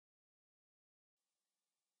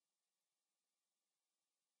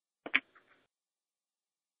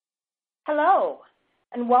Hello,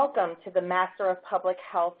 and welcome to the Master of Public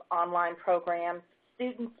Health online program's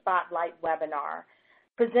Student Spotlight webinar,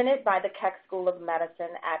 presented by the Keck School of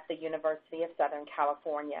Medicine at the University of Southern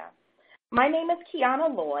California. My name is Kiana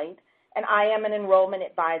Lloyd, and I am an enrollment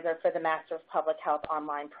advisor for the Master of Public Health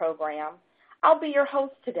online program. I'll be your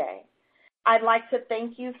host today. I'd like to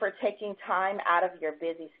thank you for taking time out of your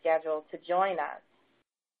busy schedule to join us.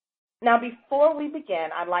 Now, before we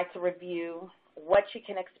begin, I'd like to review what you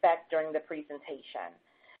can expect during the presentation.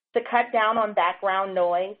 To cut down on background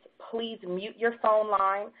noise, please mute your phone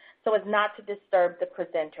line so as not to disturb the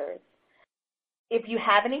presenters. If you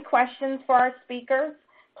have any questions for our speakers,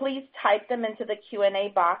 please type them into the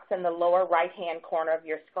Q&A box in the lower right-hand corner of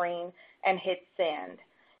your screen and hit send.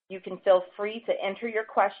 You can feel free to enter your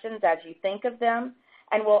questions as you think of them,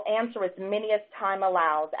 and we'll answer as many as time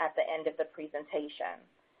allows at the end of the presentation.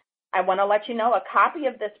 I want to let you know a copy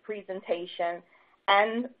of this presentation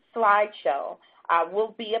and slideshow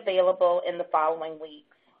will be available in the following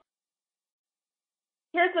weeks.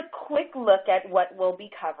 Here's a quick look at what we'll be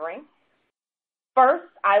covering. First,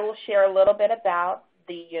 I will share a little bit about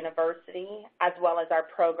the university as well as our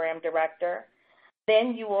program director.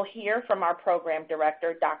 Then you will hear from our program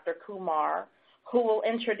director, Dr. Kumar, who will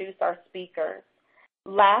introduce our speakers.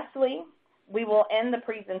 Lastly, we will end the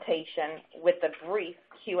presentation with a brief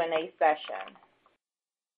Q&A session.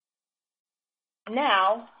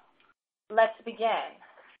 Now, let's begin.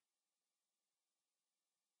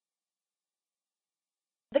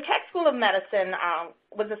 The Keck School of Medicine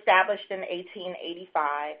was established in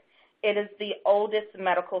 1885. It is the oldest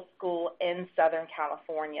medical school in Southern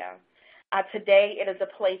California. Today, it is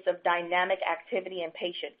a place of dynamic activity and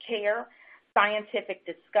patient care, scientific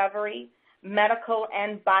discovery, medical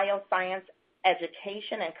and bioscience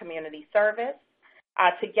education, and community service.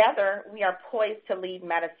 Together, we are poised to lead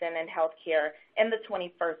medicine and healthcare in the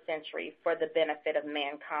 21st century for the benefit of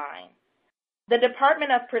mankind. The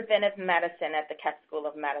Department of Preventive Medicine at the Keck School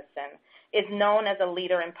of Medicine is known as a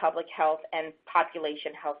leader in public health and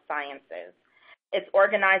population health sciences. It's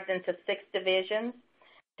organized into 6 divisions: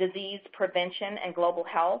 disease prevention and global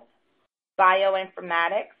health,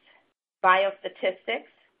 bioinformatics,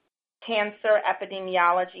 biostatistics, cancer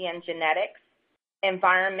epidemiology and genetics,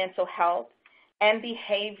 environmental health, and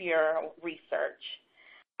behavioral research.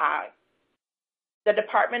 The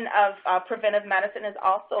Department of Preventive Medicine is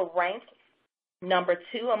also ranked number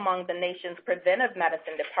 2 among the nation's preventive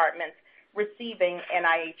medicine departments receiving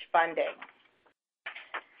NIH funding.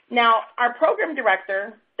 Now, our program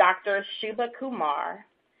director, Dr. Shubha Kumar,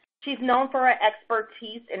 she's known for her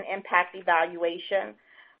expertise in impact evaluation,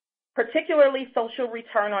 particularly social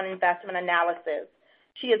return on investment analysis.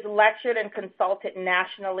 She has lectured and consulted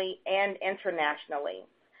nationally and internationally.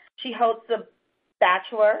 She holds a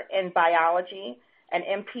bachelor in biology, an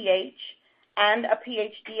MPH, and a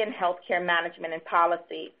PhD in healthcare management and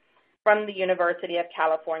policy from the University of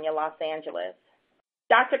California, Los Angeles.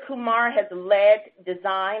 Dr. Kumar has led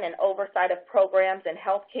design and oversight of programs in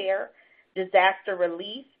healthcare, disaster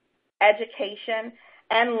relief, education,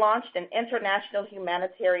 and launched an international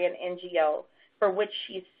humanitarian NGO for which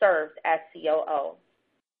she served as COO.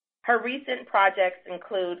 Her recent projects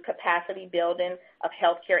include capacity building of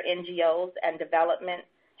healthcare NGOs and development,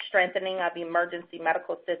 strengthening of emergency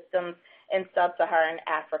medical systems in sub-Saharan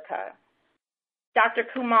Africa. Dr.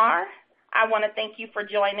 Kumar, I want to thank you for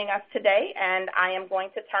joining us today, and I am going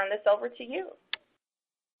to turn this over to you.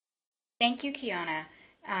 Thank you, Kiana.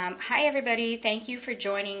 Hi, everybody. Thank you for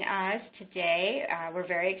joining us today. We're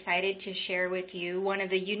very excited to share with you one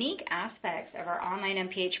of the unique aspects of our online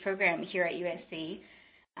MPH program here at USC,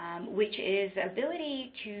 which is the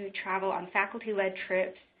ability to travel on faculty-led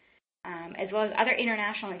trips, as well as other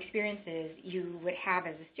international experiences you would have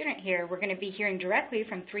as a student here. We're going to be hearing directly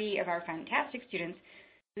from 3 of our fantastic students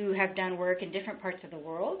who have done work in different parts of the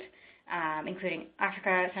world, including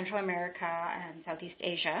Africa, Central America, and Southeast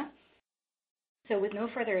Asia. So with no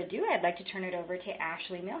further ado, I'd like to turn it over to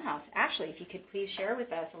Ashley Milhouse. Ashley, if you could please share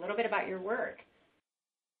with us a little bit about your work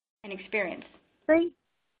and experience. Great.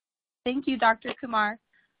 Thank you, Dr. Kumar.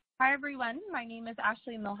 Hi, everyone. My name is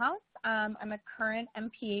Ashley Milhouse. I'm a current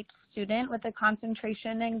MPH student with a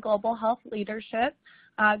concentration in global health leadership,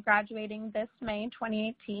 graduating this May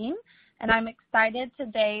 2018. And I'm excited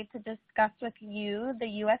today to discuss with you the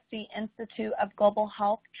USC Institute of Global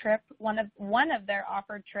Health trip, one of their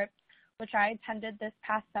offered trips, which I attended this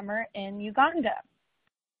past summer in Uganda.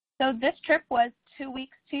 So this trip was 2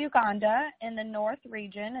 weeks to Uganda in the North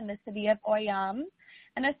region in the city of Oyam.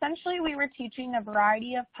 And essentially we were teaching a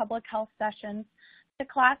variety of public health sessions to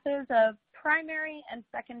classes of primary and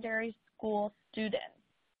secondary school students.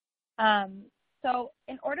 So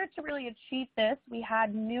in order to really achieve this, we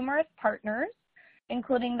had numerous partners,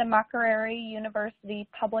 including the Makerere University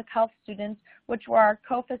public health students, which were our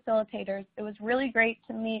co-facilitators. It was really great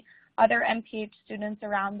to meet other MPH students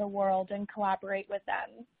around the world and collaborate with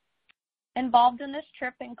them. Involved in this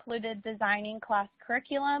trip included designing class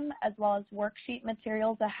curriculum as well as worksheet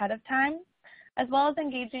materials ahead of time, as well as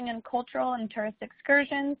engaging in cultural and tourist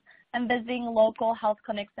excursions and visiting local health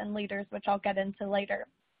clinics and leaders, which I'll get into later.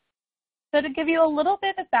 So to give you a little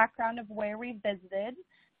bit of background of where we visited,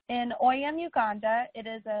 in Oyem, Uganda, it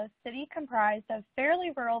is a city comprised of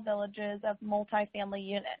fairly rural villages of multifamily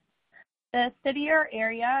units. The city or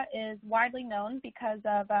area is widely known because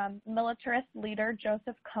of militarist leader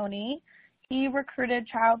Joseph Kony. He recruited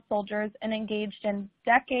child soldiers and engaged in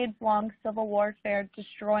decades-long civil warfare,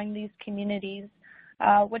 destroying these communities,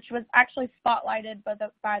 which was actually spotlighted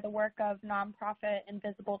by the work of nonprofit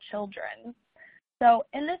Invisible Children. So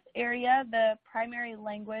in this area, the primary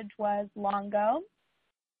language was Longo,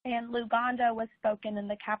 and Luganda was spoken in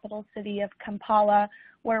the capital city of Kampala,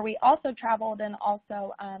 where we also traveled and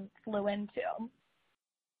also flew into.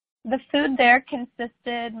 The food there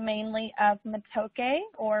consisted mainly of matoke,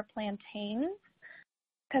 or plantains,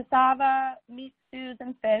 cassava, meat stews,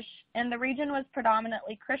 and fish, and the region was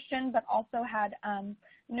predominantly Christian, but also had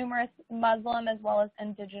numerous Muslim as well as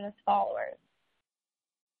indigenous followers.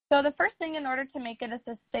 So the first thing, in order to make it a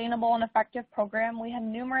sustainable and effective program, we had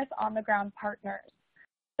numerous on-the-ground partners.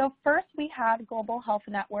 So first, we had Global Health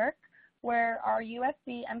Network, where our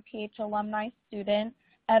USC MPH alumni student,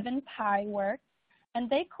 Evan Pai, worked, and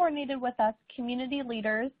they coordinated with us community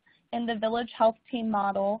leaders in the village health team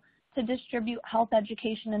model to distribute health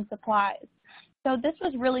education and supplies. So this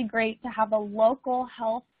was really great to have a local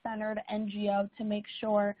health-centered NGO to make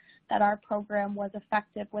sure that our program was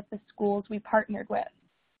effective with the schools we partnered with.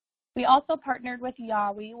 We also partnered with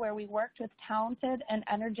Yawi, where we worked with talented and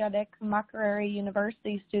energetic Makerere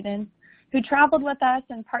University students who traveled with us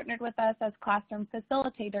and partnered with us as classroom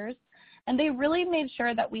facilitators, and they really made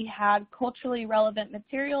sure that we had culturally relevant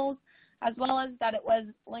materials as well as that it was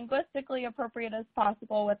linguistically appropriate as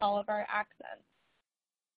possible with all of our accents.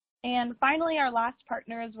 And finally, our last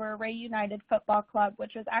partners were Ray United Football Club,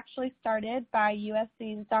 which was actually started by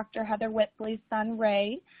USC's Dr. Heather Whitley's son,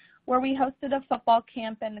 Ray, where we hosted a football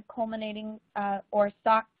camp and culminating, our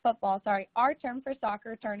term for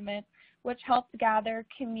soccer tournament, which helped gather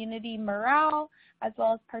community morale as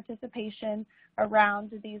well as participation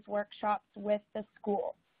around these workshops with the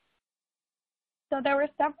school. So there were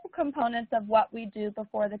several components of what we do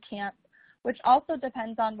before the camp, which also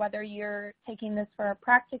depends on whether you're taking this for a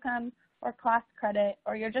practicum or class credit,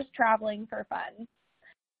 or you're just traveling for fun.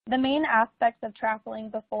 The main aspects of traveling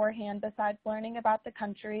beforehand, besides learning about the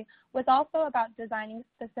country, was also about designing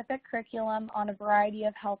specific curriculum on a variety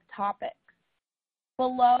of health topics.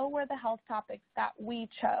 Below were the health topics that we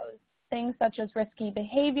chose, things such as risky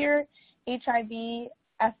behavior, HIV,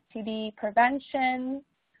 STD prevention,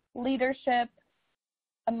 leadership,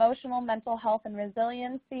 emotional mental health and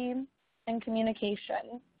resiliency, and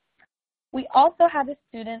communication. We also had a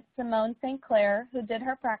student, Simone St. Clair, who did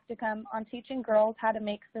her practicum on teaching girls how to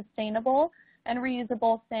make sustainable and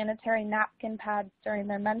reusable sanitary napkin pads during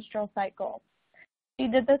their menstrual cycle. She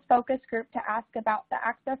did this focus group to ask about the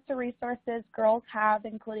access to resources girls have,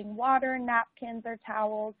 including water, napkins, or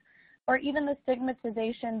towels, or even the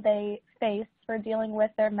stigmatization they face for dealing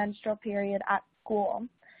with their menstrual period at school,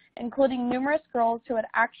 including numerous girls who had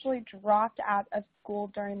actually dropped out of school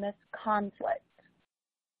during this conflict.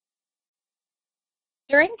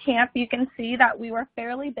 During camp, you can see that we were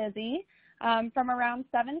fairly busy. From around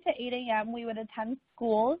 7 to 8 a.m., we would attend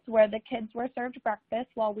schools where the kids were served breakfast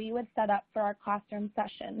while we would set up for our classroom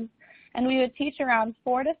sessions. And we would teach around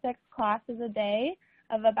 4 to 6 classes a day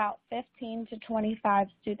of about 15 to 25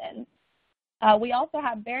 students. We also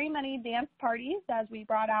had very many dance parties, as we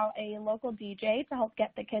brought out a local DJ to help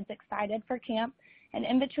get the kids excited for camp. And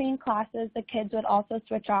in between classes, the kids would also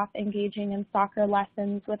switch off engaging in soccer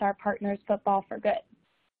lessons with our partners, Football for Good.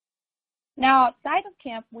 Now, outside of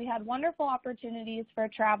camp, we had wonderful opportunities for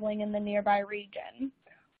traveling in the nearby region.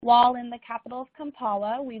 While in the capital of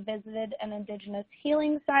Kampala, we visited an indigenous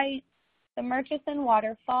healing site, the Murchison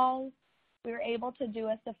Waterfalls. We were able to do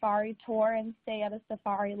a safari tour and stay at a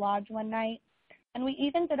safari lodge one night. And we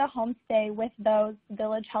even did a homestay with those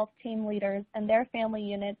village health team leaders and their family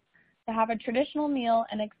units to have a traditional meal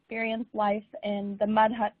and experience life in the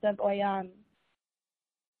mud huts of Oyam.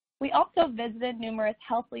 We also visited numerous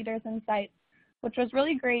health leaders and sites, which was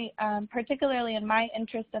really great, particularly in my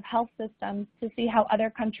interest of health systems, to see how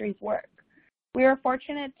other countries work. We were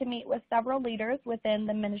fortunate to meet with several leaders within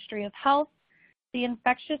the Ministry of Health, the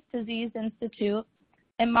Infectious Disease Institute,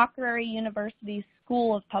 and Makerere University's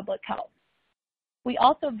School of Public Health. We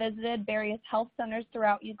also visited various health centers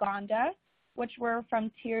throughout Uganda, which were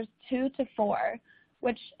from tiers 2 to 4,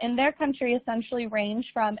 which in their country essentially range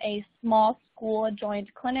from a small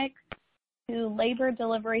school-adjoined clinic to labor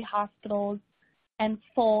delivery hospitals and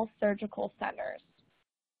full surgical centers.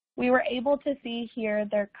 We were able to see here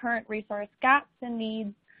their current resource gaps and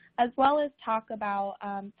needs, as well as talk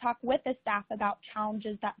with the staff about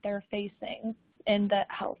challenges that they're facing in the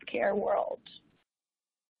healthcare world.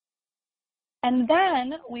 And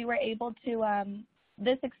then we were able to,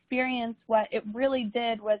 this experience, what it really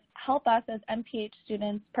did was help us as MPH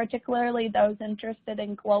students, particularly those interested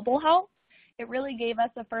in global health. It really gave us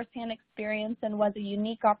a firsthand experience and was a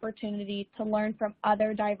unique opportunity to learn from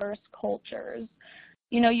other diverse cultures.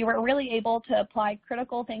 You know, you were really able to apply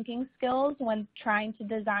critical thinking skills when trying to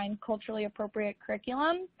design culturally appropriate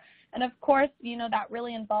curriculum. And of course, you know, that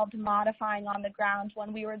really involved modifying on the ground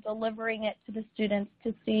when we were delivering it to the students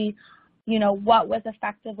to see, you know, what was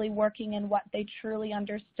effectively working and what they truly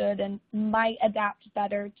understood and might adapt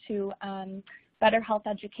better to better health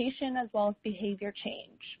education as well as behavior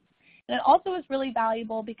change. And it also is really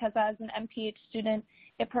valuable because as an MPH student,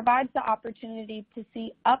 it provides the opportunity to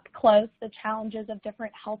see up close the challenges of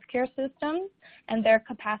different healthcare systems and their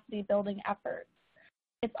capacity building efforts.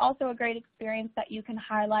 It's also a great experience that you can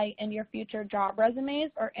highlight in your future job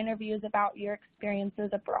resumes or interviews about your experiences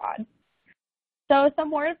abroad. So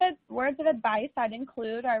some words of advice I'd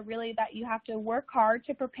include are really that you have to work hard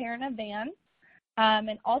to prepare in advance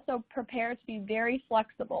and also prepare to be very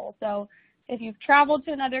flexible. So if you've traveled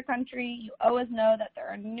to another country, you always know that there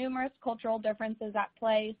are numerous cultural differences at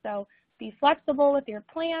play. So be flexible with your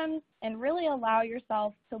plans and really allow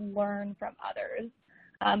yourself to learn from others.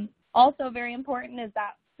 Also very important is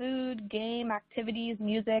that food, game, activities,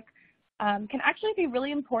 music can actually be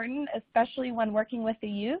really important, especially when working with the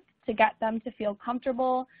youth, to get them to feel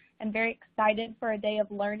comfortable and very excited for a day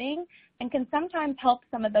of learning, and can sometimes help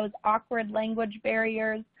some of those awkward language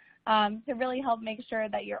barriers to really help make sure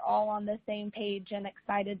that you're all on the same page and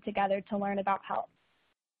excited together to learn about health.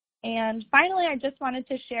 And finally, I just wanted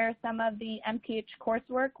to share some of the MPH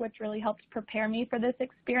coursework, which really helped prepare me for this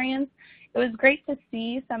experience. It was great to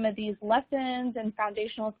see some of these lessons and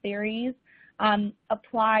foundational theories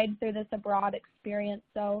applied through this abroad experience.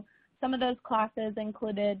 So some of those classes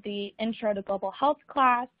included the Intro to Global Health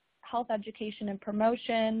class, Health Education and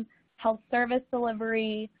Promotion, Health Service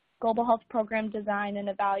Delivery, Global Health Program Design and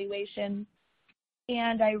Evaluation.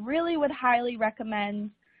 And I really would highly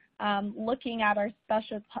recommend looking at our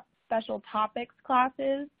special topics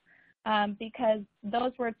classes because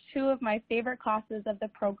those were two of my favorite classes of the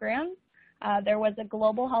program. There was a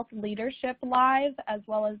Global Health Leadership Live as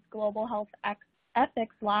well as Global Health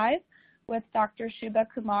Ethics Live with Dr. Shubha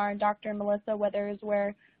Kumar and Dr. Melissa Withers,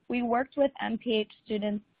 where we worked with MPH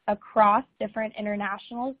students across different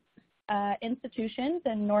international institutions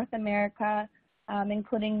in North America,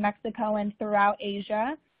 including Mexico and throughout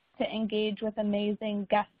Asia, to engage with amazing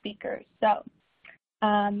guest speakers. So,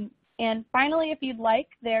 and finally, if you'd like,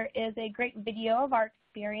 there is a great video of our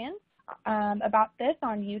experience about this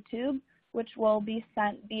on YouTube, which will be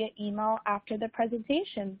sent via email after the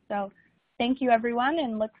presentation. So thank you, everyone,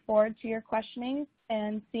 and look forward to your questioning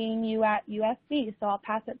and seeing you at USC. So I'll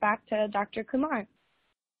pass it back to Dr. Kumar.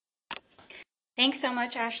 Thanks so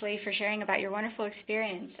much, Ashley, for sharing about your wonderful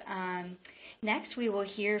experience. Next, we will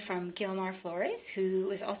hear from Gilmar Flores,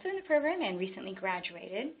 who is also in the program and recently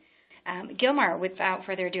graduated. Gilmar, without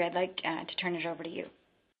further ado, I'd like to turn it over to you.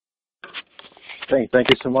 Thank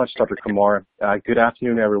you so much, Dr. Kumar. Good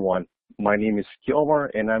afternoon, everyone. My name is Gilmar,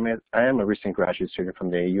 and I am a recent graduate student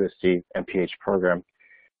from the USC MPH program.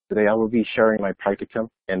 Today, I will be sharing my practicum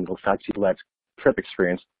and the faculty-led trip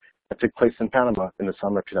experience that took place in Panama in the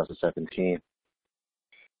summer of 2017.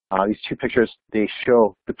 These two pictures, they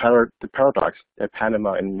show the paradox that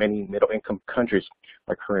Panama and many middle-income countries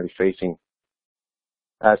are currently facing.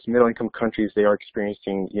 As middle-income countries, they are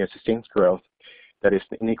experiencing sustained growth that is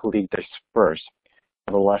unequally dispersed.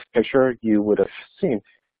 On the left picture, you would have seen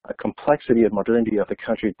a complexity of modernity of the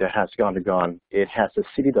country that has gone. It has a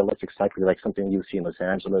city that looks exactly like something you see in Los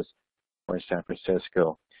Angeles or in San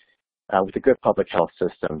Francisco, with a good public health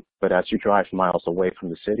system. But as you drive miles away from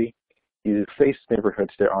the city, you face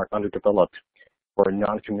neighborhoods that are underdeveloped or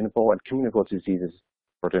non-communicable and communicable diseases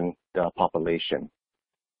burden the population.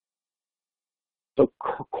 So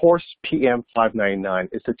course PM 599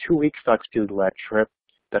 is a 2-week faculty-led trip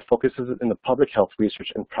that focuses in the public health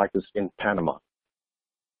research and practice in Panama.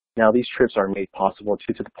 Now, these trips are made possible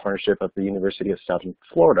due to the partnership of the University of Southern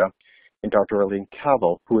Florida and Dr. Arlene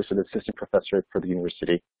Calvo, who is an assistant professor for the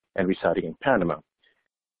university and residing in Panama.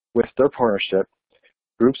 With their partnership,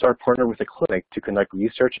 groups are partnered with a clinic to conduct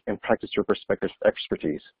research and practice their respective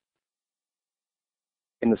expertise.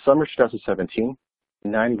 In the summer of 2017,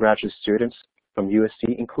 9 graduate students from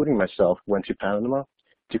USC, including myself, went to Panama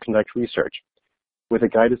to conduct research. With the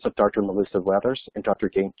guidance of Dr. Melissa Weathers and Dr.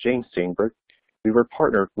 Jane Steinberg, we were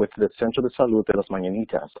partnered with the Centro de Salud de las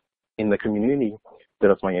Mañanitas in the community de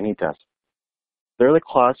las Mañanitas. There, the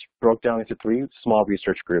class broke down into 3 small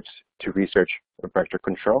research groups to research vector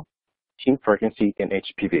control, teen pregnancy, and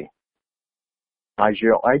HPV. I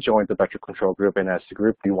joined the vector control group, and as a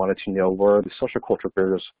group, we wanted to know where the social cultural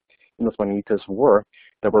barriers in las Mañanitas were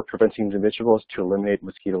that were preventing individuals to eliminate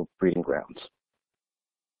mosquito breeding grounds.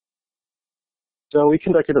 So we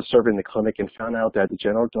conducted a survey in the clinic and found out that the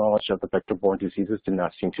general knowledge of the vector-borne diseases did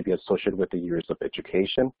not seem to be associated with the years of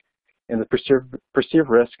education, and the perceived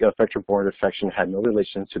risk of vector-borne infection had no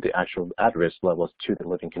relation to the actual at-risk levels to the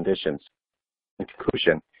living conditions. In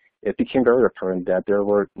conclusion, it became very apparent that there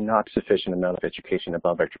were not sufficient amount of education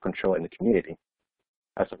about vector control in the community.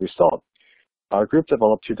 As a result, our group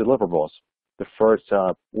developed 2 deliverables. The first,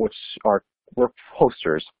 were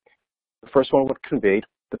posters. The first one would convey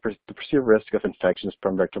the perceived risk of infections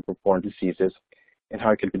from vector-borne diseases and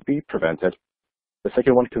how it could be prevented. The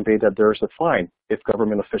second one conveyed that there is a fine if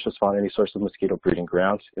government officials found any source of mosquito breeding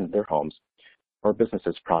grounds in their homes or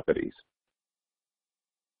businesses' properties.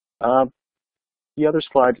 The other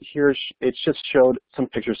slide here, it just showed some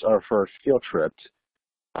pictures of our field trips.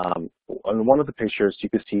 On one of the pictures, you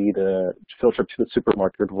can see the field trip to the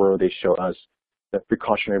supermarket where they show us the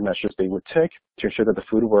precautionary measures they would take to ensure that the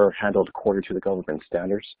food were handled according to the government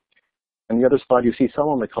standards. And the other slide, you see some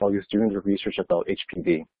of my colleagues doing their research about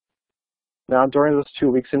HPV. Now, during those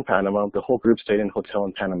 2 weeks in Panama, the whole group stayed in a hotel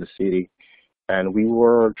in Panama City, and we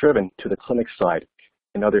were driven to the clinic site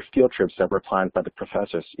and other field trips that were planned by the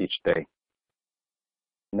professors each day.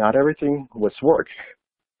 Not everything was work.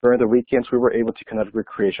 During the weekends, we were able to conduct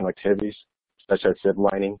recreational activities, such as zip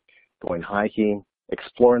lining, going hiking,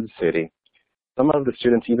 exploring the city. Some of the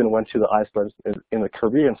students even went to the islands in the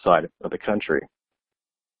Caribbean side of the country.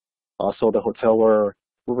 Also, the hotel where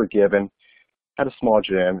we were given had a small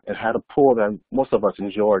gym and had a pool that most of us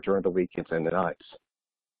enjoyed during the weekends and the nights.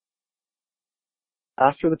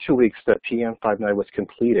 After the 2 weeks that PM 59 was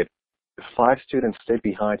completed, 5 students stayed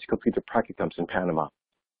behind to complete their practicums in Panama.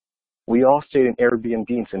 We all stayed in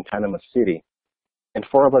Airbnbs in Panama City, and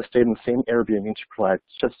 4 of us stayed in the same Airbnb to provide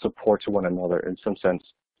just support to one another, in some sense,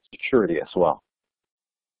 security as well.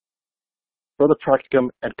 For the practicum,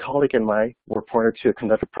 a colleague and I were partnered to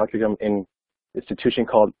conduct a practicum in an institution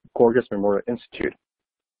called Gorgas Memorial Institute.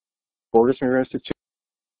 Gorgas Memorial Institute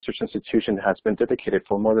is a research institution that has been dedicated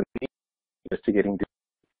for more than 8 years investigating.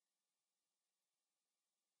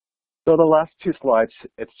 So the last 2 slides,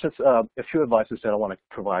 it's just a few advices that I want to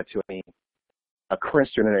provide to any current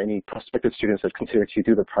student or any prospective students that consider to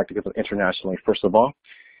do the practicum internationally. First of all,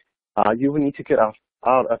 you will need to get out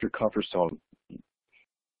of your comfort zone.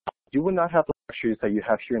 You will not have the luxuries that you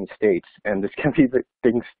have here in the States, and this can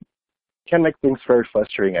make things very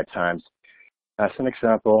frustrating at times. As an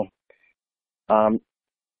example,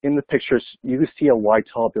 in the pictures, you see a white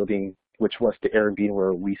tall building, which was the Airbnb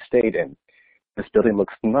where we stayed in. This building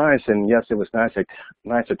looks nice, and yes, it was nice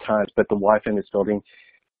at times, but the Wi-Fi in this building,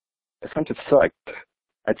 it sometimes sucked.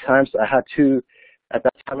 At that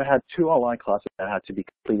time I had 2 online classes that had to be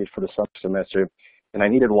completed for the summer semester, and I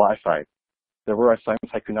needed Wi-Fi. There were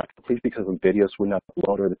assignments I could not complete because the videos would not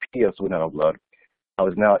upload or the PDFs would not upload. I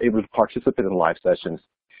was now able to participate in live sessions.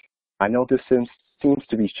 I know this seems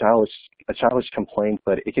to be a childish complaint,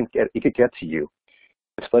 but it could get to you,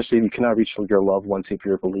 especially if you cannot reach your loved ones if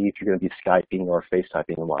you believe you're going to be Skyping or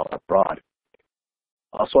FaceTiming while abroad.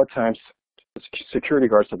 Also, at times, security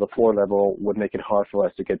guards at the floor level would make it hard for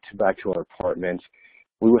us to get back to our apartment.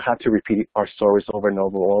 We would have to repeat our stories over and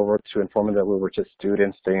over to inform them that we were just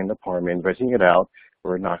students staying in the apartment, renting it out.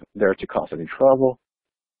 We're not there to cause any trouble.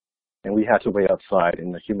 And we had to wait outside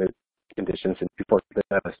in the humid conditions before they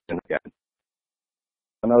let us in again.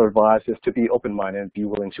 Another advice is to be open-minded and be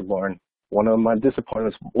willing to learn. One of my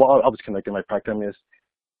disappointments while I was conducting my practicum is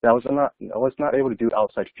that I was not able to do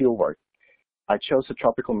outside field work. I chose the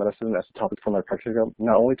tropical medicine as a topic for my practicum,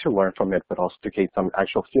 not only to learn from it, but also to gain some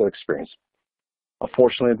actual field experience.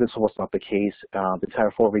 Unfortunately, this was not the case. The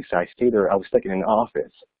entire 4 weeks I stayed there, I was stuck in an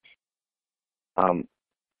office.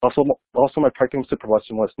 Also, my practicum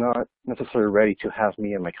supervisor was not necessarily ready to have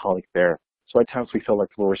me and my colleague there, so at times we felt like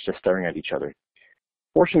we were just staring at each other.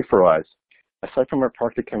 Fortunately for us, aside from our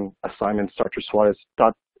practicum assignments, Dr. Suarez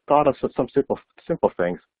taught us some simple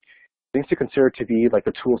things. Things to consider to be like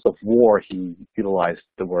the tools of war, he utilized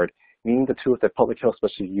the word, meaning the tools that public health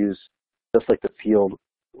specialists use, just like the field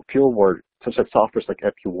word, such as softwares like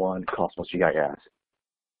EP1, Cosmos, GIS.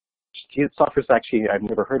 These softwares actually I've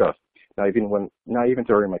never heard of, not even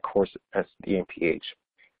during my course as the MPH.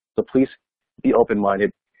 So please be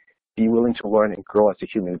open-minded, be willing to learn and grow as a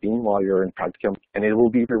human being while you're in practicum, and it will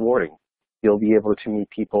be rewarding. You'll be able to meet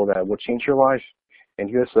people that will change your life, and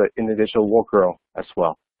you as an individual will grow as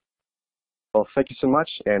well. Well, thank you so much,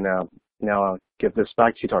 and now I'll give this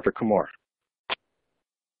back to Dr. Kumar.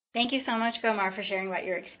 Thank you so much, Gomar, for sharing about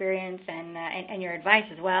your experience and your advice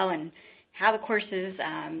as well, and how the courses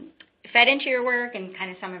fed into your work and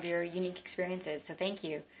kind of some of your unique experiences. So thank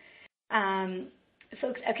you.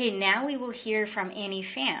 Folks, okay, now we will hear from Annie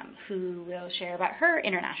Pham, who will share about her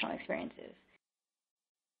international experiences.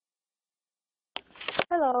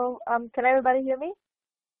 Hello. Can everybody hear me?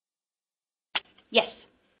 Yes.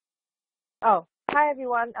 Oh, hi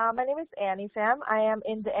everyone. My name is Annie Pham. I am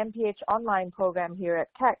in the MPH online program here at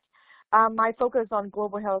Tech. My focus on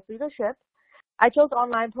global health leadership. I chose the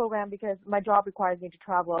online program because my job requires me to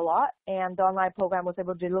travel a lot, and the online program was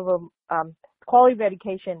able to deliver quality of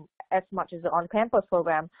education as much as the on-campus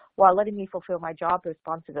program while letting me fulfill my job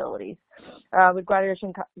responsibilities. With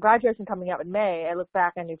graduation coming up in May, I look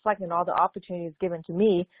back and reflect on all the opportunities given to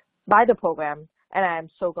me by the program, and I am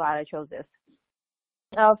so glad I chose this.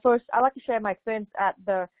 First, I'd like to share my experience at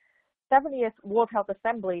the 70th World Health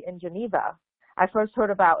Assembly in Geneva. I first heard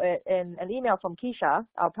about it in an email from Keisha,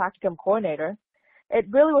 our practicum coordinator. It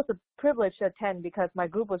really was a privilege to attend because my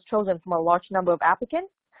group was chosen from a large number of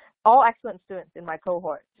applicants, all excellent students in my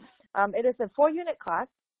cohort. It is a 4-unit class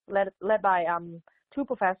led by 2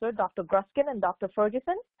 professors, Dr. Gruskin and Dr.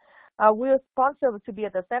 Ferguson. We were sponsored to be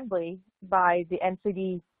at the assembly by the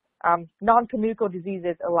NCD Non-Communicable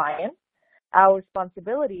Diseases Alliance. Our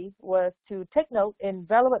responsibility was to take note in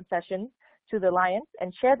relevant sessions to the Alliance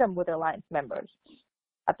and share them with the Alliance members.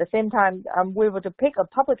 At the same time, we were to pick a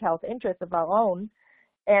public health interest of our own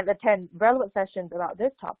and attend relevant sessions about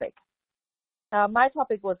this topic. My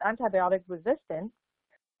topic was antibiotic resistance,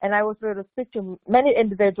 and I was able to speak to many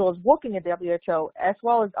individuals working at the WHO as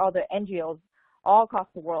well as other NGOs all across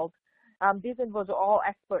the world. These individuals are all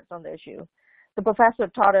experts on the issue. The professor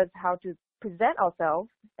taught us how to present ourselves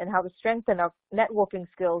and how to strengthen our networking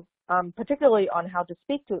skills, particularly on how to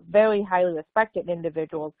speak to very highly respected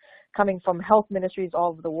individuals coming from health ministries all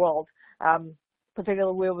over the world.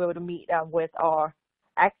 Particularly, we were able to meet with our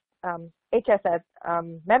HSS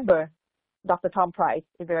member, Dr. Tom Price,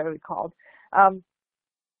 if you ever recalled.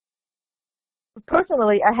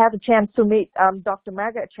 Personally, I had the chance to meet Dr.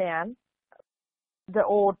 Margaret Chan, the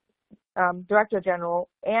old Director General,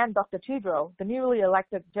 and Dr. Tudor, the newly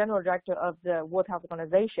elected General Director of the World Health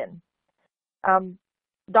Organization.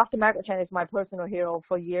 Dr. Margaret Chan is my personal hero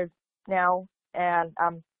for years now, and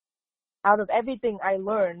out of everything I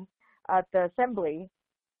learned at the assembly,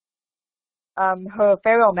 her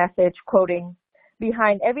farewell message quoting,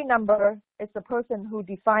 "Behind every number is the person who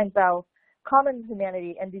defines our common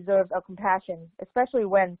humanity and deserves our compassion, especially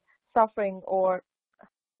when suffering or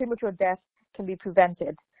premature death can be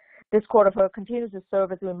prevented." This quote of her continues to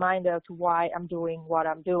serve as a reminder to why I'm doing what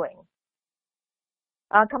I'm doing.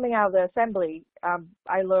 Coming out of the assembly,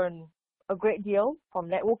 I learned a great deal, from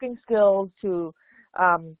networking skills to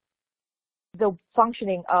the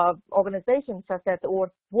functioning of organizations such as the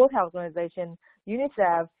World Health Organization,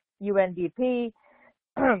 UNICEF, UNDP,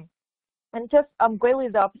 and just greatly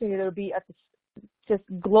the opportunity to be at this just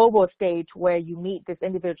global stage where you meet these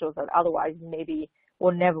individuals that otherwise maybe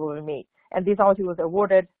will never meet. And this obviously was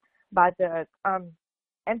awarded by the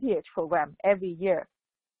MPH program every year.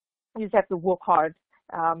 You just have to work hard,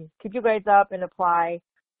 keep your grades up, and apply.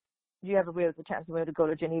 You have a real good chance to go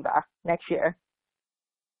to Geneva next year.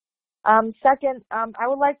 Second, I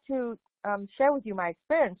would like to share with you my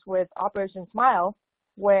experience with Operation Smile,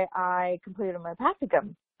 where I completed my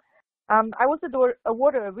practicum. I was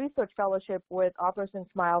awarded a research fellowship with Operation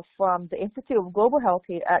Smile from the Institute of Global Health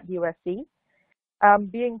here at USC.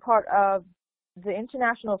 Being part of the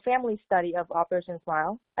international family study of Operation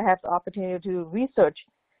Smile, I have the opportunity to research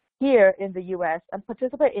here in the U.S. and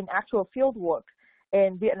participate in actual field work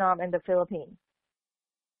in Vietnam and the Philippines.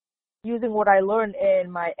 Using what I learned in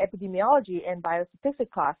my epidemiology and biostatistics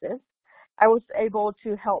classes, I was able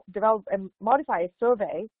to help develop and modify a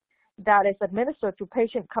survey that is administered to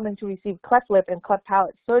patients coming to receive cleft lip and cleft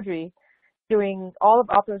palate surgery during all of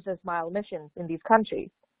Operation Smile missions in these countries.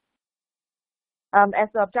 As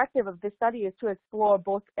the objective of this study is to explore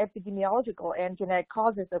both epidemiological and genetic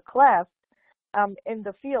causes of cleft in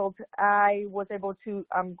the field, I was able to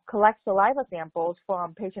collect saliva samples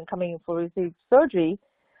from patients coming in for receive surgery,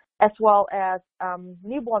 as well as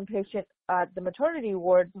newborn patients at the maternity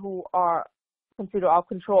ward who are considered out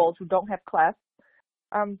controlled, who don't have clefts.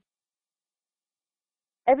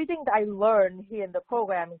 Everything that I learned here in the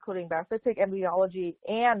program, including biophysics, embryology,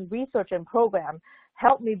 and research and program,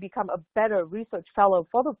 helped me become a better research fellow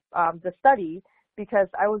for the study, because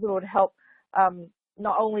I was able to help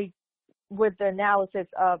not only with the analysis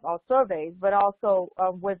of our surveys, but also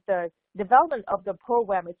with the development of the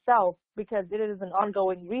program itself, because it is an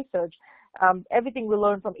ongoing research. Everything we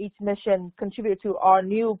learn from each mission contribute to our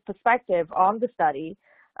new perspective on the study.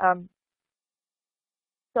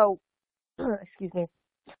 Excuse me.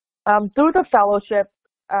 Through the fellowship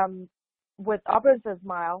with Operation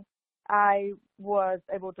Smile, I was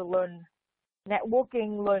able to learn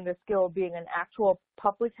networking, learn the skill of being an actual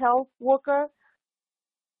public health worker,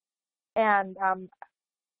 and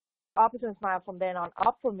Operation Smile from then on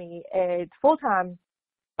offered me a full-time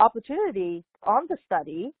opportunity on the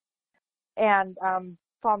study, and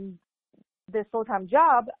from this full-time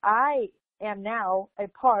job, I am now a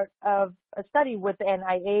part of a study with the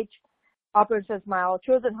NIH, Operation Smile,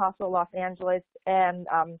 Children's Hospital Los Angeles, and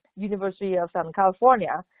University of Southern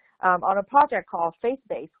California on a project called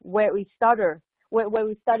Faith-Based, where we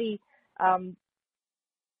study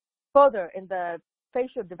further in the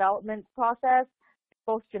facial development process,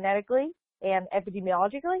 both genetically and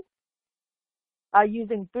epidemiologically,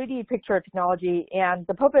 using 3D picture technology. And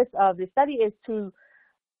the purpose of the study is to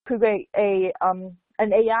create an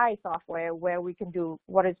AI software where we can do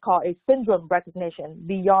what is called a syndrome recognition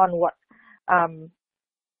beyond what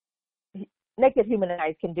naked human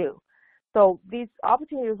eyes can do. So these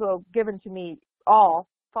opportunities were given to me all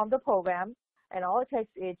from the program, and all it takes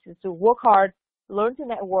is to work hard, learn to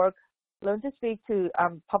network, learn to speak to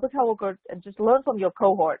public health workers, and just learn from your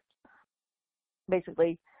cohort,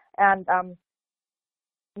 basically. And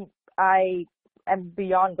I am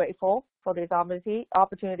beyond grateful for these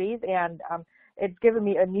opportunities, and it's given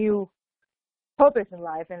me a new purpose in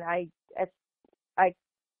life. And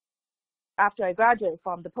after I graduate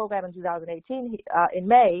from the program in 2018, in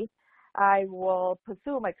May, I will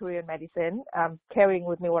pursue my career in medicine, carrying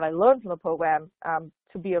with me what I learned from the program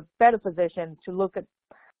to be a better position to look at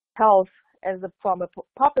health from a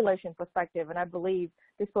population perspective. And I believe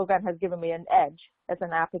this program has given me an edge as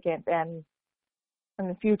an applicant, and in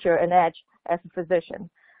the future, an edge as a physician.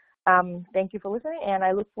 Thank you for listening, and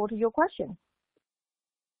I look forward to your question.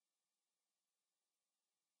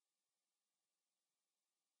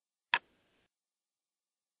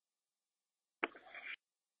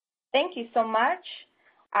 Thank you so much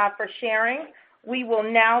for sharing. We will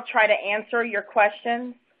now try to answer your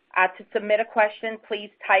questions. To submit a question, please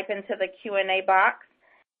type into the Q&A box.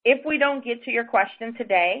 If we don't get to your question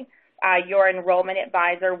today, your enrollment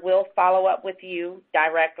advisor will follow up with you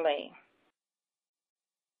directly.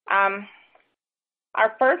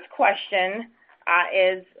 Our first question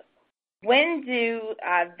is, when do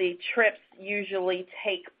the trips usually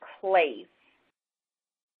take place?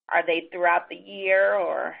 Are they throughout the year,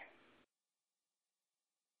 or?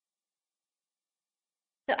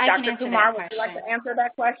 So I can Dr. answer Kumar, that would you like question. to answer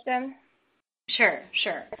that question? Sure.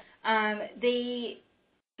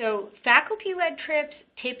 So faculty-led trips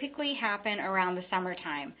typically happen around the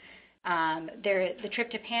summertime. The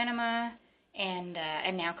trip to Panama and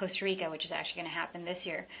now Costa Rica, which is actually going to happen this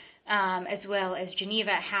year, as well as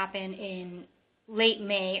Geneva, happen in late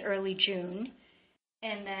May, early June.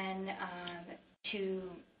 And then to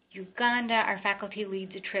Uganda, our faculty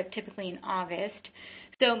leads a trip typically in August.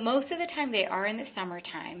 So most of the time they are in the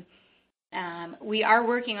summertime. We are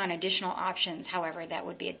working on additional options, however, that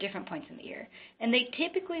would be at different points in the year. And they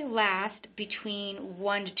typically last between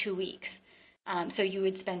 1 to 2 weeks. So you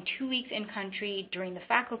would spend 2 weeks in country during the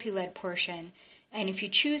faculty-led portion, and if you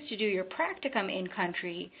choose to do your practicum in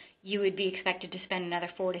country, you would be expected to spend another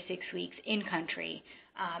 4 to 6 weeks in country,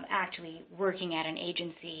 actually working at an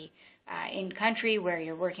agency in country where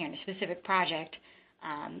you're working on a specific project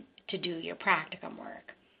to do your practicum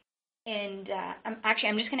work. And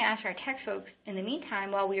I'm just going to ask our tech folks in the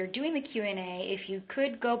meantime, while we are doing the Q&A, if you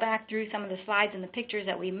could go back through some of the slides and the pictures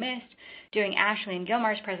that we missed during Ashley and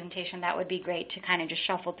Gilmar's presentation, that would be great to kind of just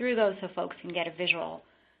shuffle through those so folks can get a visual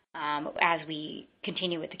as we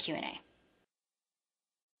continue with the Q&A.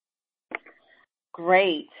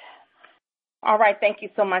 Great. All right, thank you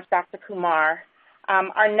so much, Dr. Kumar.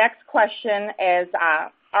 Our next question is,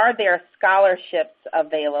 are there scholarships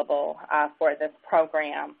available for this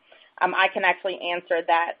program? I can actually answer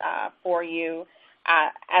that for you.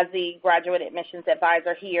 As the graduate admissions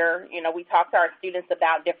advisor here, we talk to our students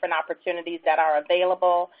about different opportunities that are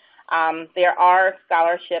available. There are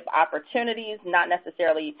scholarship opportunities, not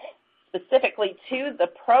necessarily specifically to the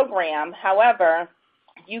program. However,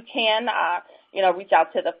 you can, reach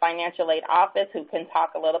out to the financial aid office who can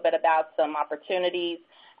talk a little bit about some opportunities,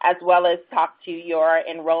 as well as talk to your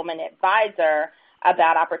enrollment advisor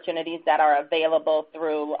about opportunities that are available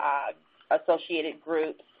through associated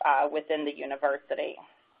groups within the university.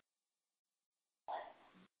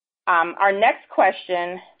 Our next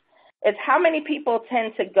question is, how many people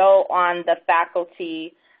tend to go on the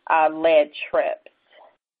faculty-led trips?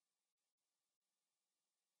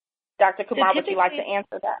 Dr. Kumar, would you like to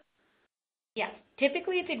answer that? Yes.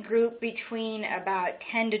 Typically, it's a group between about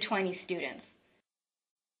 10 to 20 students.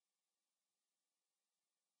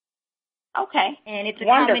 Okay. And it's a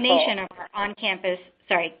Wonderful. combination of our on-campus,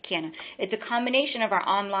 sorry, Kiana, it's a combination of our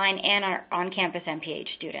online and our on-campus MPH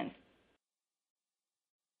students.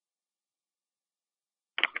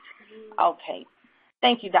 Okay.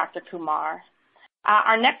 Thank you, Dr. Kumar.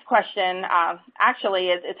 Our next question actually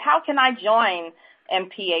is how can I join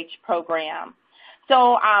MPH program?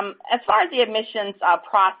 So as far as the admissions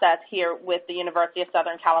process here with the University of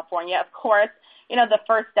Southern California, of course, the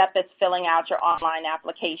first step is filling out your online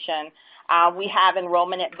application. We have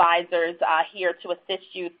enrollment advisors here to assist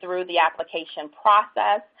you through the application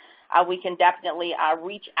process. We can definitely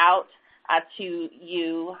reach out to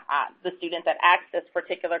you, the student that asked this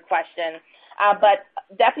particular question. But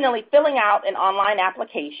definitely filling out an online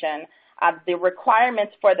application, the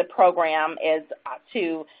requirements for the program is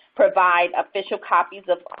to provide official copies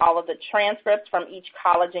of all of the transcripts from each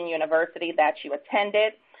college and university that you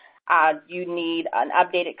attended. You need an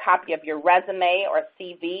updated copy of your resume or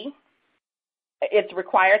CV. It's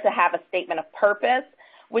required to have a statement of purpose,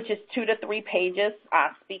 which is 2 to 3 pages,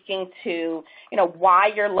 speaking to, why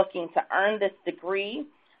you're looking to earn this degree,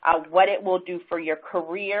 what it will do for your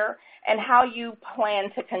career, and how you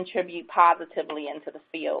plan to contribute positively into the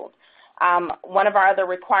field. One of our other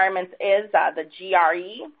requirements is the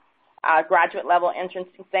GRE, graduate level entrance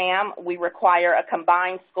exam. We require a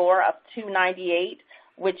combined score of 298,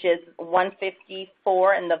 which is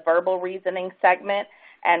 154 in the verbal reasoning segment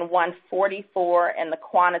and 144 in the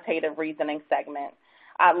quantitative reasoning segment.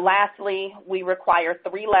 Lastly, we require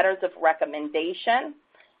 3 letters of recommendation.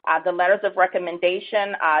 The letters of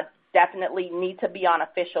recommendation definitely need to be on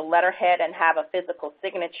official letterhead and have a physical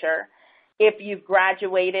signature. If you've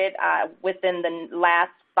graduated within the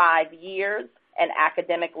last 5 years, an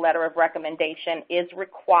academic letter of recommendation is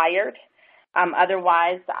required.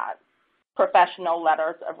 Otherwise, professional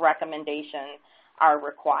letters of recommendation are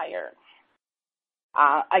required.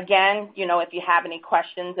 Again, if you have any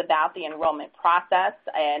questions about the enrollment process,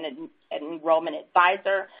 an enrollment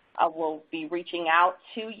advisor will be reaching out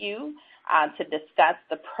to you to discuss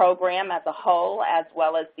the program as a whole as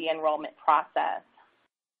well as the enrollment process.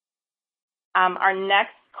 Our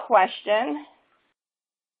next question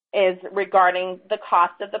is regarding the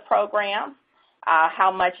cost of the program.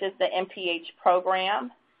 How much is the MPH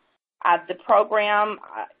program? The program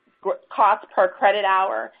cost per credit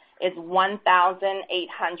hour is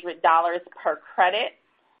 $1,800 per credit,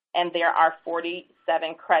 and there are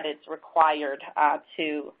 47 credits required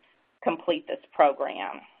to complete this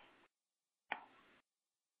program.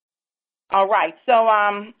 All right, so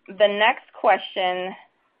the next question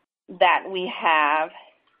that we have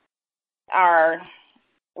are,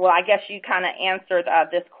 well, I guess you kind of answered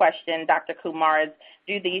this question, Dr. Kumar, is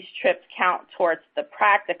do these trips count towards the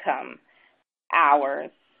practicum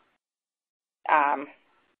hours?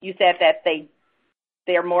 You said that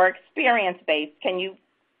they're more experience-based. Can you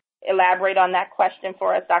elaborate on that question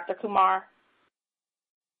for us, Dr. Kumar?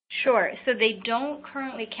 Sure. So they don't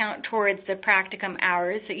currently count towards the practicum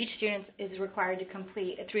hours. So each student is required to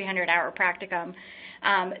complete a 300-hour practicum.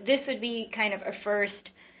 This would be kind of a first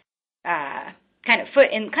kind of foot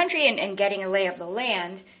in the country and getting a lay of the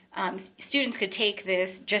land. Students could take this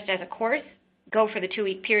just as a course, go for the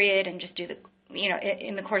 2-week period and just do the,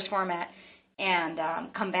 in the course format and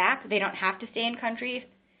come back. They don't have to stay in country.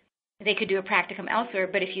 They could do a practicum elsewhere,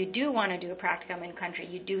 but if you do want to do a practicum in country,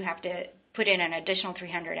 you do have to put in an additional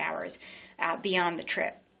 300 hours beyond the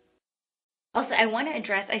trip. Also, I want to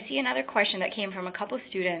address, I see another question that came from a couple of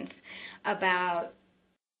students about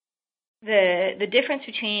the difference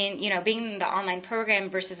between, being in the online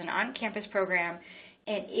program versus an on-campus program,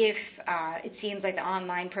 and if it seems like the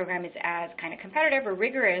online program is as kind of competitive or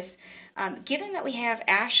rigorous. Given that we have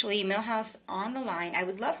Ashley Milhouse on the line, I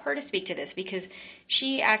would love her to speak to this because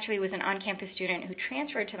she actually was an on-campus student who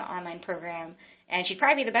transferred to the online program, and she'd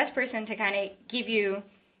probably be the best person to kind of give you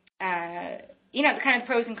the kind of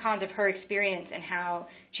pros and cons of her experience and how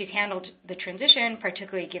she's handled the transition,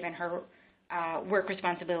 particularly given her work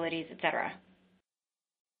responsibilities, et cetera.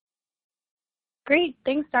 Great.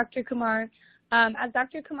 Thanks, Dr. Kumar. As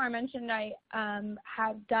Dr. Kumar mentioned, I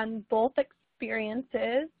have done both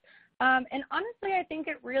experiences. And honestly, I think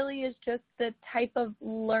it really is just the type of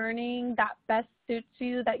learning that best suits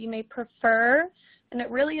you, that you may prefer. And it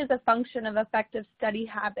really is a function of effective study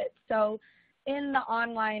habits. So in the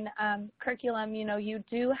online curriculum, you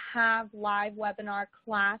do have live webinar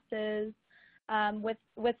classes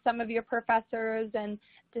with some of your professors, and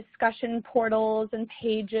discussion portals and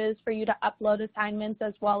pages for you to upload assignments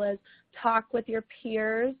as well as talk with your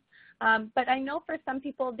peers. But I know for some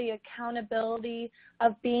people the accountability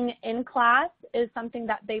of being in class is something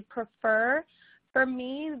that they prefer. For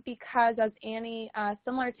me, because as Annie,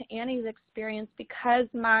 similar to Annie's experience, because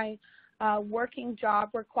my working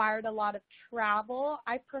job required a lot of travel,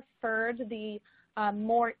 I preferred the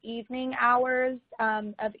more evening hours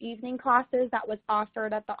of evening classes that was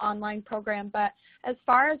offered at the online program. But as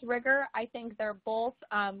far as rigor, I think they're both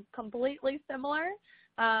completely similar.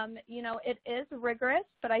 It is rigorous,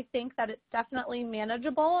 but I think that it's definitely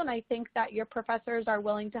manageable, and I think that your professors are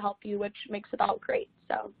willing to help you, which makes it all great.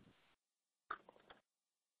 So.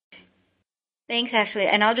 Thanks, Ashley.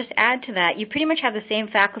 And I'll just add to that, you pretty much have the same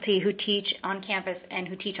faculty who teach on campus and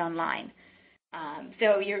who teach online.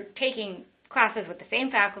 So you're taking classes with the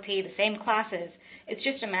same faculty, the same classes. It's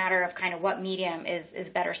just a matter of kind of what medium is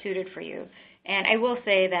better suited for you. And I will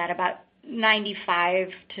say that about 95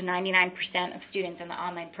 to 99% of students in the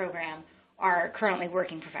online program are currently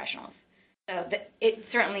working professionals. So it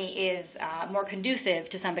certainly is more conducive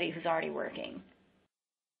to somebody who's already working.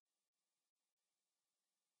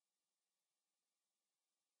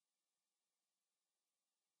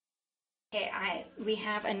 Okay, we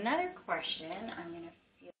have another question. I'm going to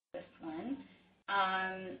field this one.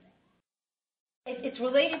 It's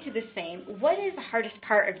related to the same. What is the hardest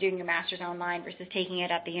part of doing your master's online versus taking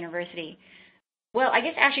it at the university? Well, I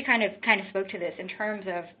guess Ashley kind of spoke to this in terms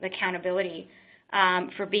of the accountability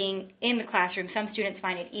for being in the classroom. Some students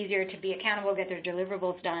find it easier to be accountable, get their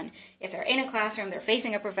deliverables done. If they're in a classroom, they're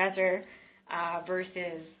facing a professor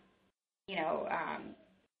versus,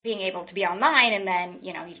 being able to be online, and then,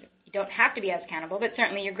 you don't have to be as accountable, but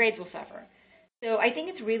certainly your grades will suffer. So I think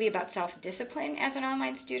it's really about self-discipline as an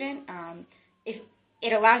online student.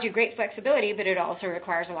 It allows you great flexibility, but it also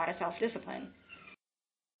requires a lot of self-discipline.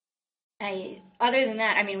 Other than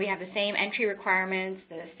that, we have the same entry requirements,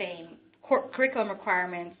 the same curriculum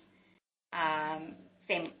requirements,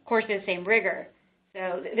 same courses, same rigor.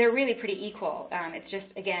 So they're really pretty equal. It's just,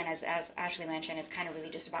 again, as Ashley mentioned, it's kind of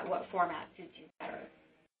really just about what format suits you better.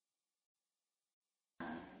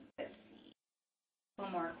 Let's see.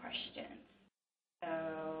 One more question.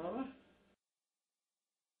 So,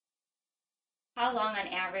 how long on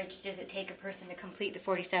average does it take a person to complete the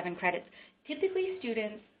 47 credits? Typically,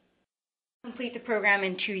 students complete the program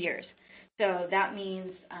in 2 years. So that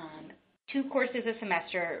means 2 courses a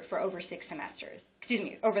semester for over 6 semesters.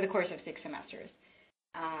 Over the course of 6 semesters.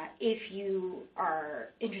 If you are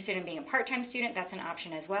interested in being a part-time student, that's an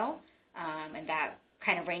option as well. And that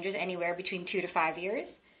kind of ranges anywhere between 2 to 5 years.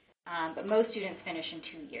 But most students finish in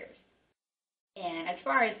 2 years. And as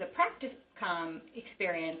far as the practicum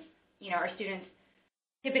experience, our students,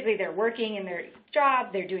 typically they're working in their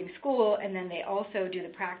job, they're doing school, and then they also do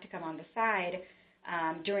the practicum on the side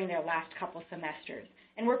during their last couple semesters.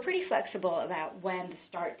 And we're pretty flexible about when the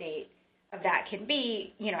start date of that can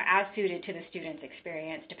be, as suited to the student's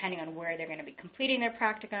experience, depending on where they're going to be completing their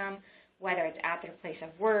practicum, whether it's at their place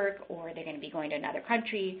of work, or they're going to be going to another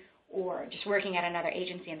country, or just working at another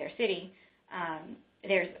agency in their city.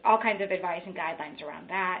 There's all kinds of advice and guidelines around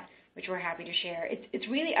that, which we're happy to share. It's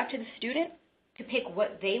really up to the student to pick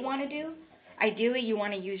what they want to do. Ideally, you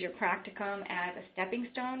want to use your practicum as a stepping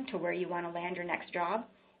stone to where you want to land your next job,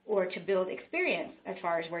 or to build experience as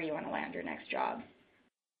far as where you want to land your next job.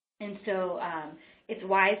 And so it's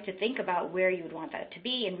wise to think about where you would want that to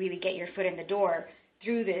be and really get your foot in the door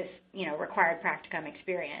through this, required practicum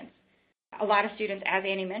experience. A lot of students, as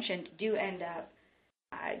Annie mentioned, do end up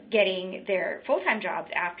getting their full-time jobs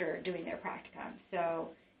after doing their practicum. So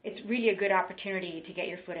it's really a good opportunity to get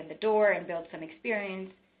your foot in the door and build some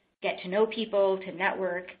experience, get to know people, to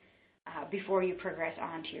network before you progress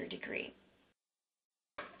on to your degree.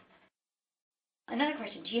 Another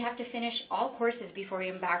question, do you have to finish all courses before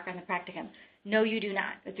you embark on the practicum? No, you do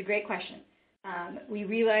not. That's a great question. We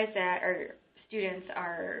realize that our students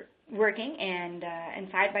are working, and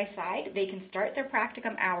side by side, they can start their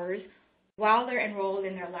practicum hours while they're enrolled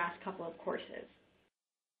in their last couple of courses.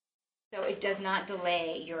 So it does not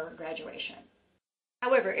delay your graduation.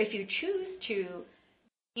 However, if you choose to,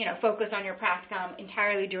 focus on your practicum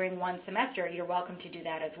entirely during one semester, you're welcome to do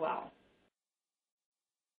that as well.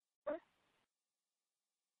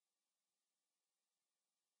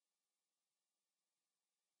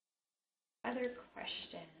 Other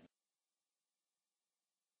questions?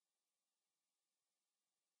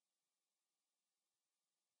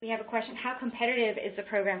 We have a question, how competitive is the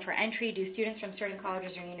program for entry? Do students from certain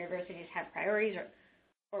colleges or universities have priorities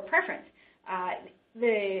or preference?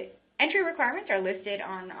 The entry requirements are listed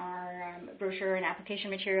on our brochure and application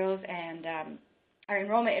materials, and our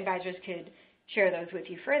enrollment advisors could share those with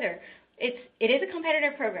you further. It is a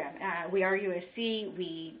competitive program. We are USC.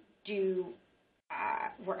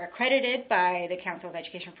 We're accredited by the Council of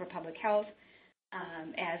Education for Public Health,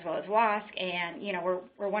 as well as WASC, and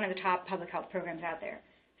we're one of the top public health programs out there.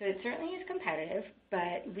 So it certainly is competitive,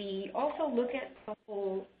 but we also look at the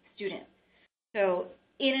whole student. So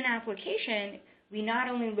in an application, we not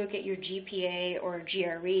only look at your GPA or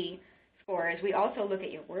GRE scores, we also look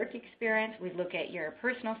at your work experience, we look at your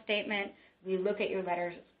personal statement, we look at your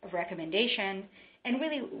letters of recommendation, and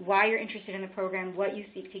really why you're interested in the program, what you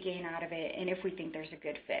seek to gain out of it, and if we think there's a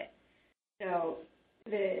good fit. So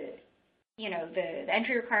the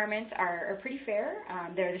entry requirements are pretty fair.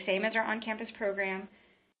 They're the same as our on-campus program.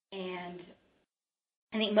 And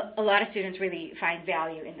I think a lot of students really find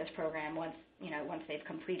value in this program once they've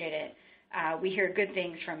completed it. We hear good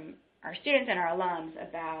things from our students and our alums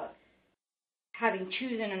about having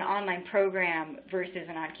chosen an online program versus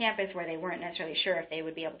an on-campus where they weren't necessarily sure if they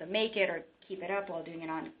would be able to make it or keep it up while doing it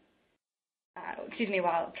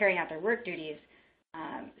while carrying out their work duties.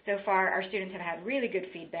 So far, our students have had really good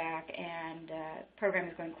feedback, and the program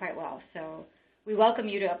is going quite well. So we welcome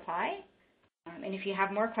you to apply. And if you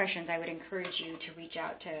have more questions, I would encourage you to reach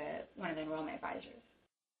out to one of the enrollment advisors.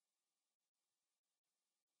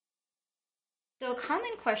 So a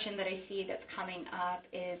common question that I see that's coming up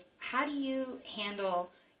is, how do you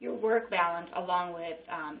handle your work balance along with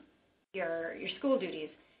your school duties?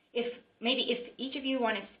 If each of you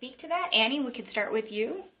want to speak to that, Annie, we could start with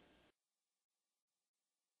you.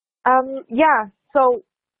 Yeah, so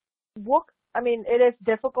it is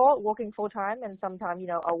difficult working full-time, and sometimes,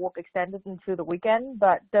 our work extended into the weekend,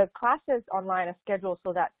 but the classes online are scheduled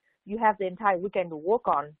so that you have the entire weekend to work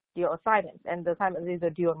on your assignments, and the assignment is either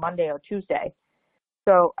due on Monday or Tuesday.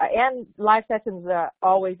 So, and live sessions are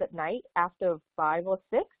always at night after 5 or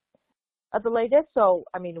 6 at the latest, so,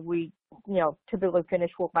 we, typically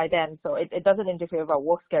finish work by then, so it doesn't interfere with our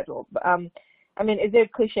work schedule. But, is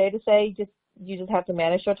it cliche to say you just have to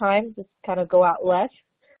manage your time, just kind of go out less?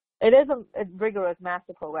 It is a rigorous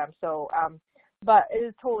master program, so but it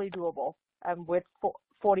is totally doable. With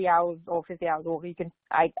 40 hours or 50 hours, or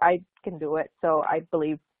I can do it. So I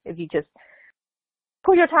believe if you just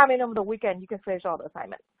put your time in over the weekend, you can finish all the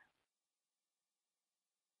assignments.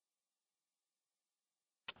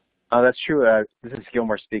 That's true. This is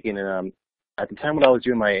Gilmore speaking. And at the time when I was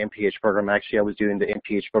doing my MPH program, actually I was doing the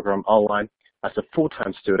MPH program online as a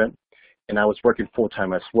full-time student, and I was working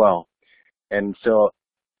full-time as well. And so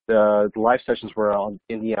the live sessions were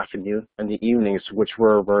in the afternoon and the evenings, which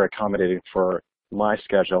were very accommodating for my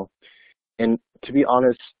schedule. And to be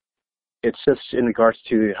honest, it's just in regards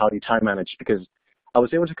to how you time manage, because I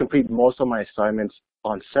was able to complete most of my assignments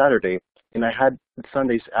on Saturday, and I had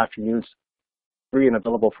Sundays afternoons free and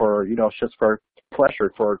available for, just for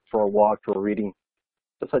pleasure, for a walk, for reading,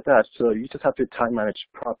 just like that. So you just have to time manage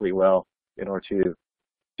properly well in order to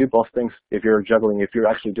do both things if you're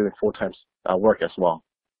actually doing full-time work as well.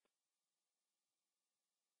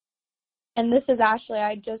 And this is Ashley.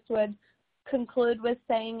 I just would conclude with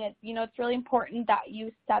saying it's really important that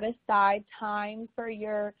you set aside time for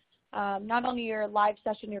your not only your live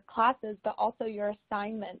session, your classes, but also your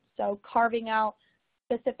assignments. So carving out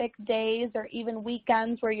specific days or even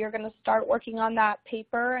weekends where you're going to start working on that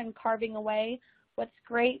paper and carving away. What's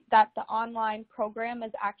great that the online program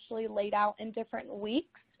is actually laid out in different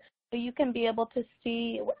weeks, so you can be able to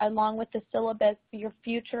see, along with the syllabus, your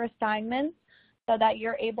future assignments, so that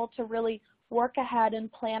you're able to really work ahead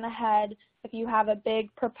and plan ahead. If you have a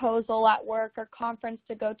big proposal at work or conference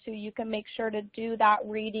to go to, you can make sure to do that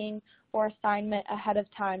reading or assignment ahead of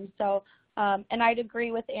time. So, and I'd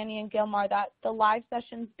agree with Annie and Gilmar that the live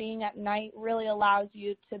sessions being at night really allows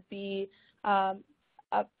you to be a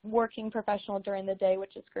working professional during the day,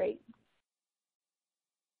 which is great.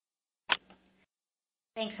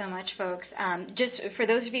 Thanks so much, folks. Just for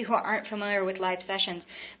those of you who aren't familiar with live sessions,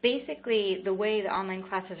 basically the way the online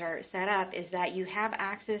classes are set up is that you have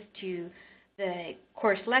access to the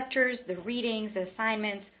course lectures, the readings, the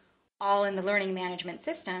assignments, all in the learning management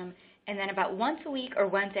system, and then about once a week or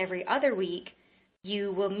once every other week,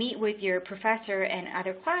 you will meet with your professor and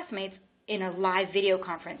other classmates in a live video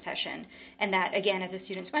conference session. And that, again, as the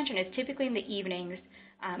students mentioned, is typically in the evenings.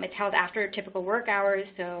 It's held after typical work hours,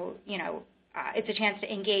 so, it's a chance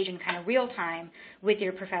to engage in kind of real time with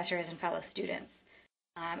your professors and fellow students.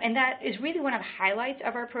 And that is really one of the highlights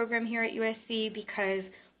of our program here at USC, because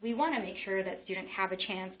we want to make sure that students have a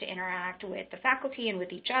chance to interact with the faculty and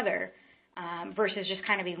with each other versus just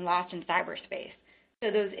kind of being lost in cyberspace.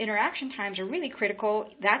 So those interaction times are really critical.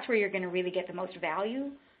 That's where you're going to really get the most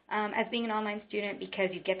value as being an online student, because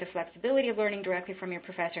you get the flexibility of learning directly from your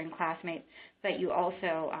professor and classmates, but you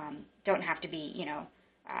also don't have to be,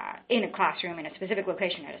 in a classroom in a specific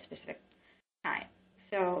location at a specific time.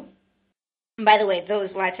 So, by the way, those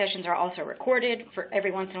live sessions are also recorded. For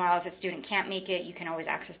every once in a while, if a student can't make it, you can always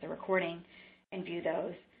access the recording and view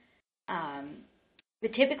those.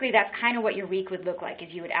 But typically, that's kind of what your week would look like, is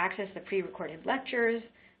you would access the pre-recorded lectures,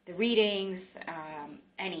 the readings,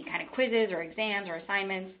 any kind of quizzes or exams or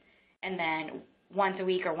assignments, and then once a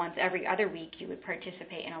week or once every other week, you would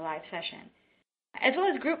participate in a live session. As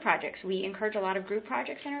well as group projects. We encourage a lot of group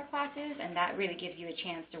projects in our classes, and that really gives you a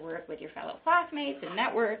chance to work with your fellow classmates and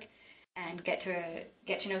network and get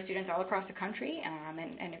to know students all across the country,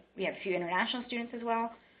 and we have a few international students as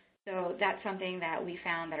well. So that's something that we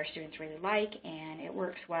found that our students really like, and it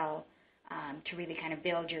works well to really kind of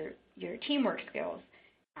build your teamwork skills,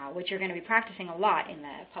 which you're going to be practicing a lot in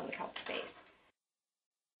the public health space.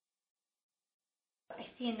 I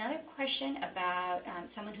see another question about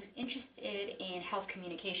someone who's interested in health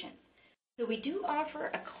communications. So we do offer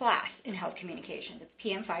a class in health communications. It's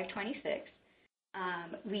PM 526.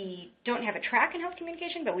 We don't have a track in health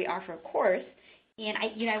communication, but we offer a course. And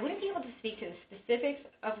I wouldn't be able to speak to the specifics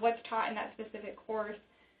of what's taught in that specific course.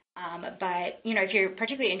 But if you're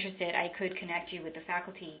particularly interested, I could connect you with the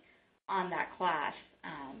faculty on that class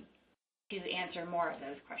to answer more of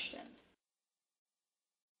those questions.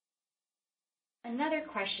 Another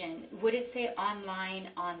question, would it say online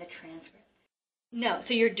on the transcript? No,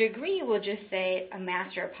 so your degree will just say a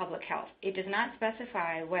Master of Public Health. It does not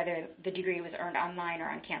specify whether the degree was earned online or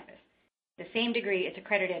on campus. The same degree, it's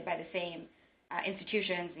accredited by the same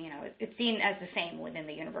institutions, it's seen as the same within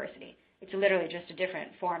the university. It's literally just a different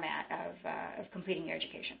format of completing your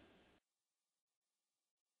education.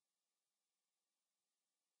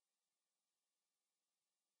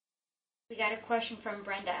 We got a question from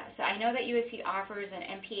Brenda. So I know that USC offers an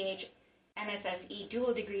MPH MSSE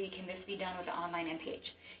dual degree. Can this be done with the online MPH?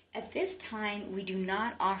 At this time, we do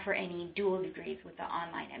not offer any dual degrees with the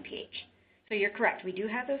online MPH. So you're correct. We do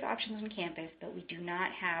have those options on campus, but we do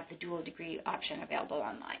not have the dual degree option available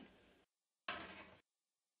online.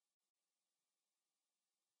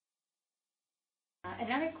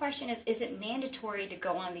 Another question is it mandatory to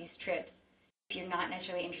go on these trips if you're not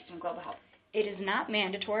necessarily interested in global health? It is not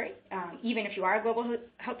mandatory. Even if you are a global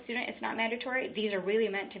health student, it's not mandatory. These are really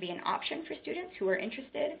meant to be an option for students who are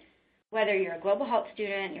interested, whether you're a global health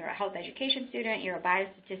student, you're a health education student, you're a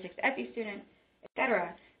biostatistics epi student,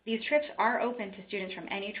 etc. These trips are open to students from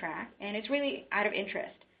any track, and it's really out of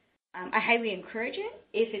interest. I highly encourage it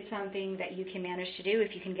if it's something that you can manage to do,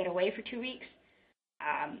 if you can get away for 2 weeks.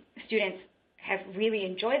 Students have really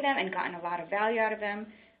enjoyed them and gotten a lot of value out of them.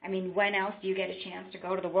 I mean, when else do you get a chance to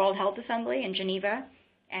go to the World Health Assembly in Geneva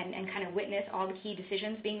and kind of witness all the key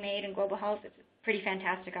decisions being made in global health? It's a pretty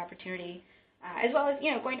fantastic opportunity, as well as,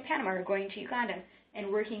 going to Panama or going to Uganda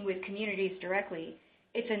and working with communities directly.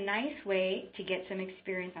 It's a nice way to get some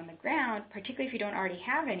experience on the ground, particularly if you don't already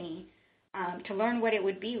have any, to learn what it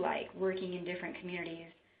would be like working in different communities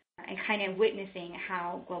and kind of witnessing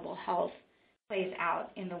how global health plays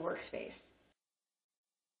out in the workspace.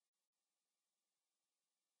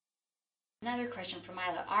 Another question from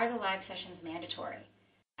Mila, are the live sessions mandatory?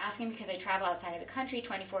 Asking because I travel outside of the country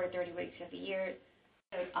 24 to 30 weeks of the year,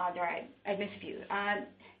 so I missed a few.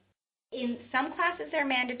 In some classes they're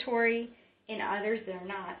mandatory, in others they're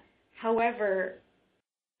not. However,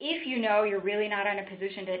 if you know you're really not in a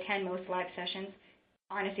position to attend most live sessions,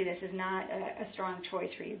 honestly this is not a strong choice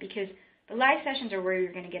for you, because the live sessions are where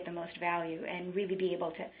you're going to get the most value and really be able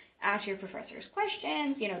to ask your professors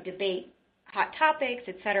questions, debate hot topics,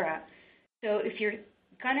 etc. So if you're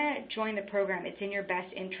going to join the program, it's in your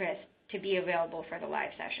best interest to be available for the live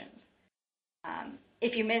sessions.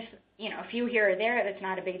 If you miss, a few here or there, that's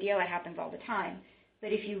not a big deal. It happens all the time.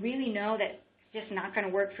 But if you really know that it's just not going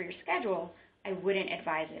to work for your schedule, I wouldn't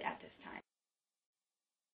advise it at this time.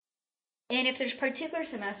 And if there's particular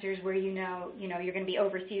semesters where you're going to be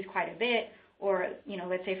overseas quite a bit, or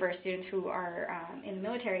let's say for our students who are in the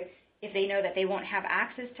military, if they know that they won't have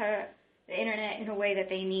access to the internet in a way that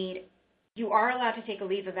they need, You are allowed to take a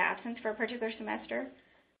leave of absence for a particular semester,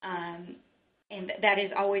 and that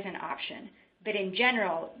is always an option. But in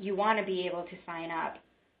general, you want to be able to sign up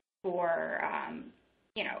for,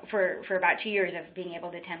 for about 2 years of being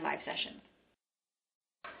able to attend live sessions.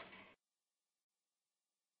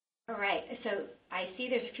 All right, so I see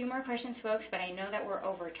there's a few more questions, folks, but I know that we're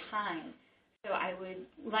over time. So I would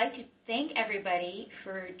like to thank everybody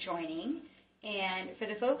for joining. And for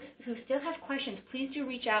the folks who still have questions, please do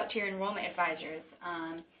reach out to your enrollment advisors.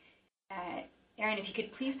 Erin, if you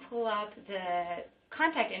could please pull up the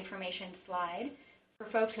contact information slide for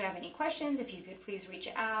folks who have any questions. If you could please reach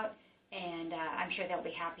out, and I'm sure they'll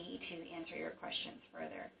be happy to answer your questions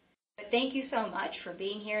further. But thank you so much for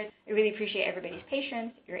being here. I really appreciate everybody's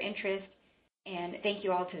patience, your interest, and thank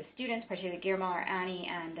you all to the students, particularly Guillermo, Annie,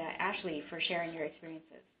 and Ashley, for sharing your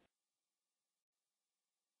experiences.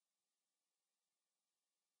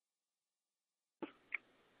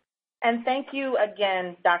 And thank you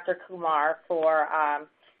again, Dr. Kumar, for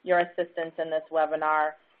your assistance in this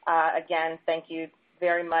webinar. Again, thank you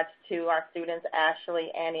very much to our students,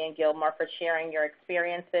 Ashley, Annie, and Gilmore, for sharing your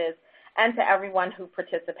experiences, and to everyone who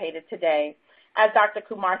participated today. As Dr.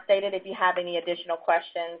 Kumar stated, if you have any additional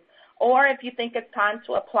questions, or if you think it's time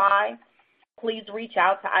to apply, please reach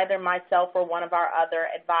out to either myself or one of our other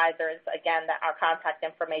advisors. Again, our contact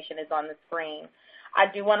information is on the screen. I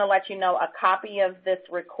do want to let you know a copy of this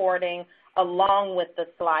recording along with the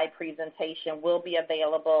slide presentation will be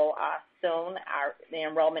available soon. The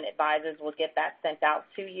enrollment advisors will get that sent out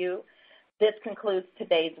to you. This concludes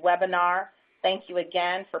today's webinar. Thank you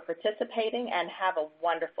again for participating, and have a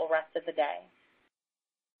wonderful rest of the day.